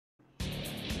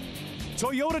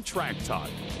Toyota Track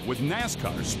Talk with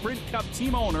NASCAR Sprint Cup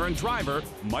team owner and driver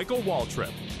Michael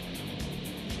Waltrip.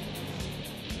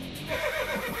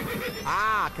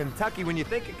 Kentucky. When you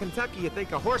think of Kentucky, you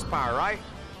think of horsepower, right?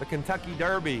 The Kentucky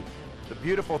Derby, the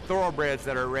beautiful thoroughbreds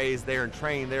that are raised there and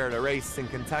trained there to race in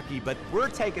Kentucky. But we're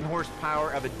taking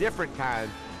horsepower of a different kind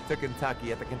to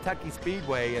Kentucky at the Kentucky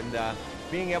Speedway, and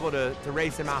being able to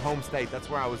race in my home state,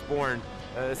 that's where I was born,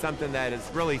 is something that is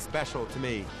really special to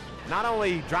me. Not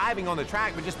only driving on the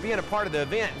track, but just being a part of the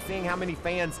event and seeing how many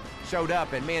fans showed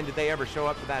up, and man, did they ever show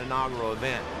up to that inaugural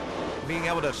event. Being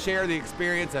able to share the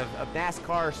experience of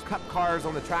NASCAR Cup cars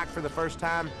on the track for the first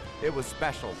time, it was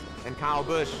special. And Kyle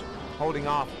Busch holding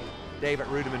off David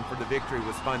Reutimann for the victory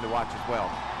was fun to watch as well.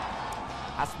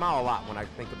 I smile a lot when I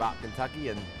think about Kentucky,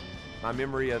 and my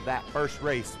memory of that first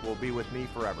race will be with me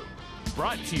forever.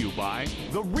 Brought to you by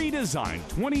the redesigned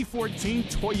 2014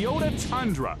 Toyota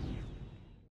Tundra.